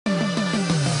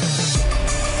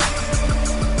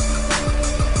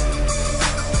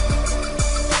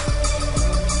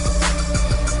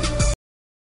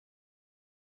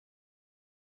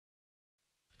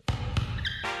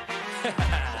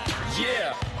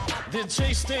The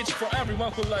J stage for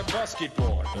everyone who like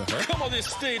basketball. Come on this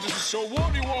stage and show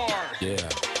what you are. Yeah.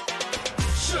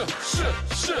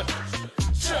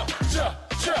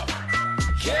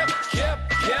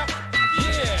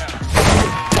 Yeah.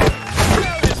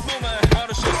 Now this moment, how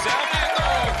to show out.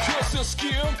 Oh, cause your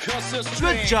skill, cause your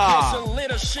strength, Good job. cause your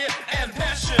leadership and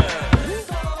passion.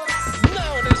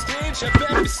 Now on the stage, at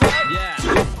every side, do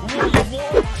what you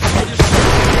want, what you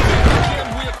should. Begin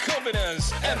with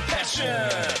confidence and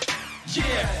passion. Yeah.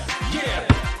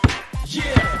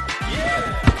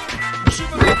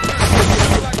 Shoot like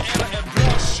Anna and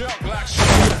block shot like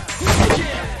shit.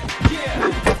 Yeah.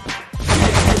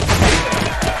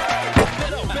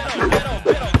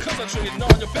 Better, concentrating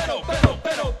on your battle.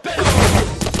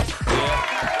 Yeah,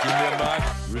 give me a mic,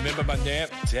 remember my name,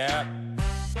 Tap.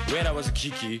 When I was a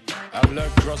kiki, I've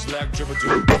learned cross-leg dribble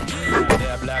do.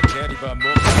 Yeah, black teddy, but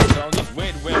more black only.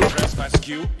 Wait, where I press my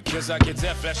skew, because I get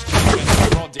that flash to you and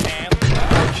from the end.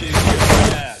 I'll kick your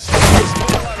ass. It's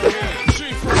more like me,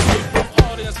 tree from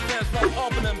audience fans, from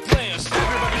opening players.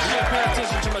 Everybody here pay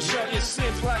attention to my show, it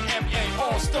seems like NBA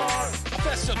All-Star.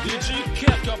 Professor DG,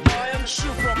 can't go by and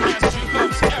shoot from Basketrio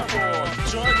Homes Airport.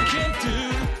 Join the can't do,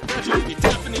 but you'll be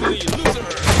definitely a loser.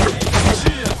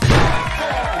 Cheer,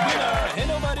 winner, ain't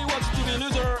nobody wants to be a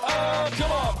loser. Oh,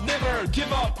 come on, never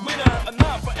give up, winner,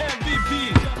 enough for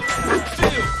MVP.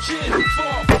 Feel, shit,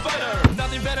 for fighter,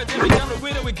 nothing better than become the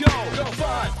winner. We go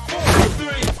 5, 4, 3,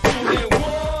 2, and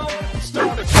 1.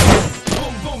 Start the show.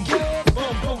 Boom, boom, yeah,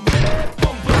 boom, boom, yeah,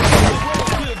 boom, boom,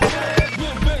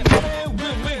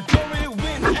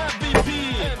 win MVP.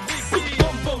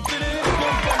 Boom, boom,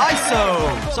 ISO.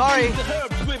 Sorry.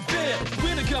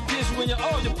 Win the competition when you're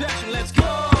all your passion. Let's go.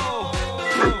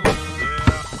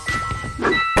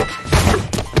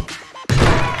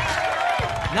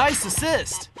 Nice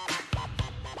assist.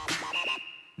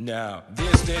 Now,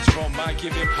 this stage for Mike,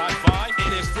 give him high five.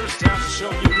 It is first time to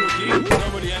show you rookie.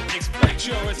 Nobody can expect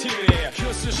your activity.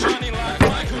 Cause you're shining like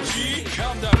Michael G.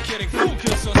 Calm down, kidding,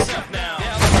 focus on yourself now.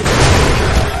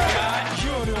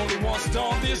 You're the only one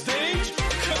on this stage.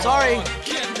 Come Sorry. On,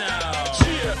 get now.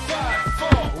 Cheer, 5,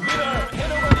 4, winner. Ain't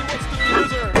nobody wants to be a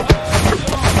loser.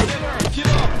 Come on, never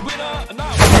give up, winner.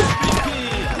 Now MVP.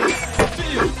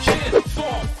 Feel, kid,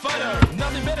 4, fighter.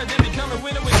 Nothing better than become a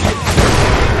winner with you.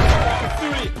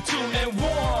 3, 2, and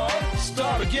 1.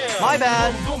 Start again. My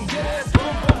bad. Boom, boom, get it.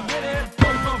 Boom, boom, get it.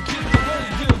 Boom, boom, get it. Way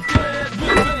you get it.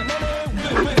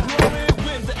 Win, glory,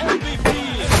 win the MVP.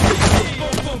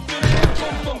 Boom, boom, get it.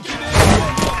 Boom, boom, get it.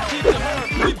 Boom, boom, keep the hurt.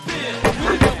 We bid.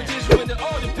 Win the competition, win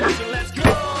all your passion. Let's go.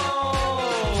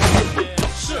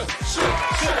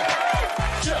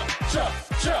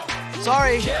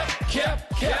 Sorry. Cap.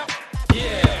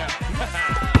 Yeah.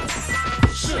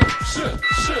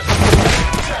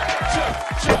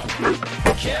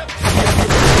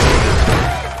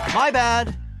 My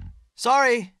bad.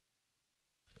 Sorry.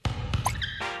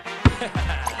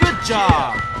 Good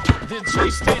job. The J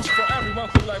stage for everyone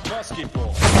who like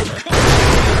basketball. So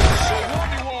what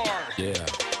you are. Yeah.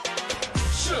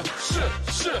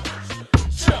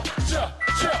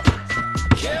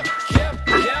 Cap.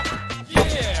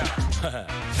 Yeah.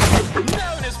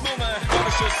 Now in this moment, how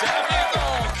to show out. Oh,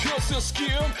 cause your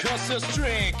skill, cause your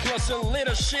strength, cause your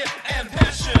leadership and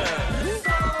passion.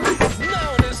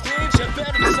 Now in this stage, you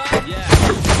better decide.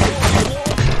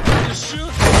 You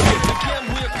shoot, and again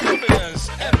with confidence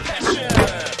and passion.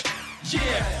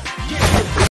 Yeah.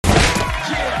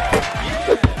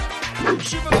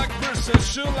 Shoot like person,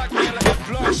 shoot like Anna and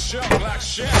block shot like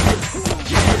shit.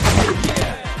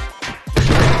 Yeah.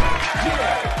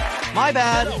 My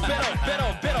bad.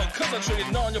 Better,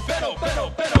 concentrating on your battle.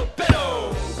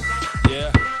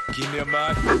 Yeah, give me a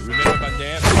mic, remember my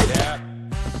name, yeah.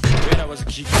 When I was a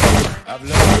kid, I've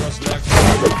learned cross-leg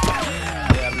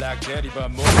yeah, black teddy, but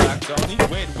more black only.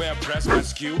 Wait, where I press my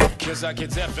skew, cause I get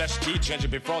that flash key, change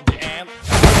it before the end.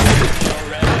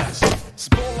 Your ass,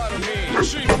 spotlight on me,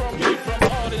 tree from me, from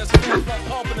audience, fans,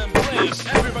 from opening place.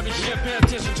 Everybody here pay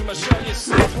attention to my show, it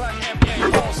seems like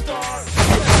NBA All-Star.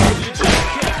 You just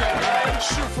can't go high,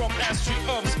 shoot from Basketrio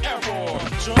Homes Airport.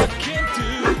 Join the can't do,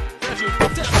 but you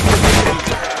definitely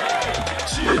loser.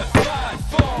 Cheer, 5,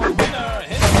 4, winner.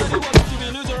 Ain't nobody wants to be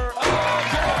a loser. Oh,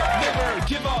 come on, never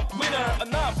give up, winner.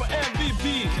 Enough for MVP.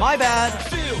 My bad.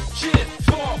 Feel, shit,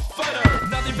 4, fighter.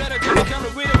 Nothing better than become a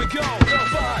winner. We go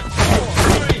 5, 4,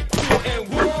 3, 2, and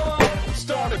 1.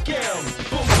 Start again.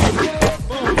 Boom, boom, yeah.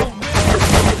 Boom, boom, win.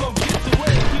 Boom, boom, get the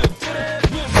way you did it.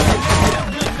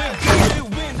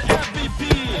 Win the MVP.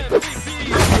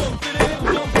 Boom, get it.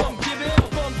 Boom, boom, give it.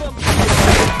 Boom, boom, give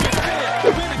it.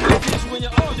 Win the competition when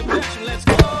you're all your passion. Let's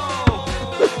go.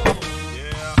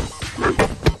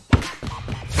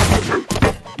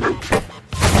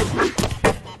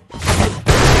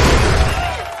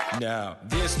 Now,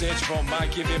 this stage for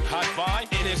Mike give him high five.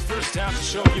 It is first time to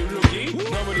show you looking.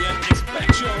 Nobody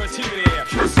expects your activity.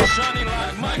 Cause you're shining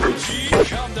like Michael G.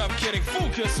 Calm down, getting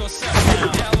focused on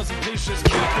sound. Dallas and Vicious,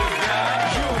 keep it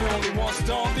down. You're the only one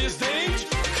on this stage.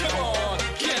 Come on,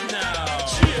 get now.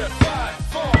 Cheer, 5,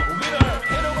 4, winner.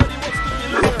 Ain't nobody wants to be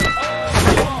loser. Oh,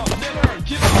 give up, never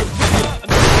give up, winner.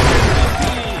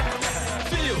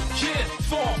 Feel, kid,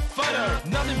 form, fighter.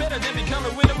 Nothing better than become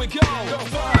a winner. We go. Go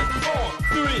 5, 4,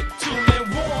 3, 2,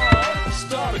 and 1.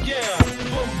 Start again.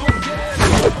 Boom, boom, get it.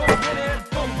 Boom, boom, get it.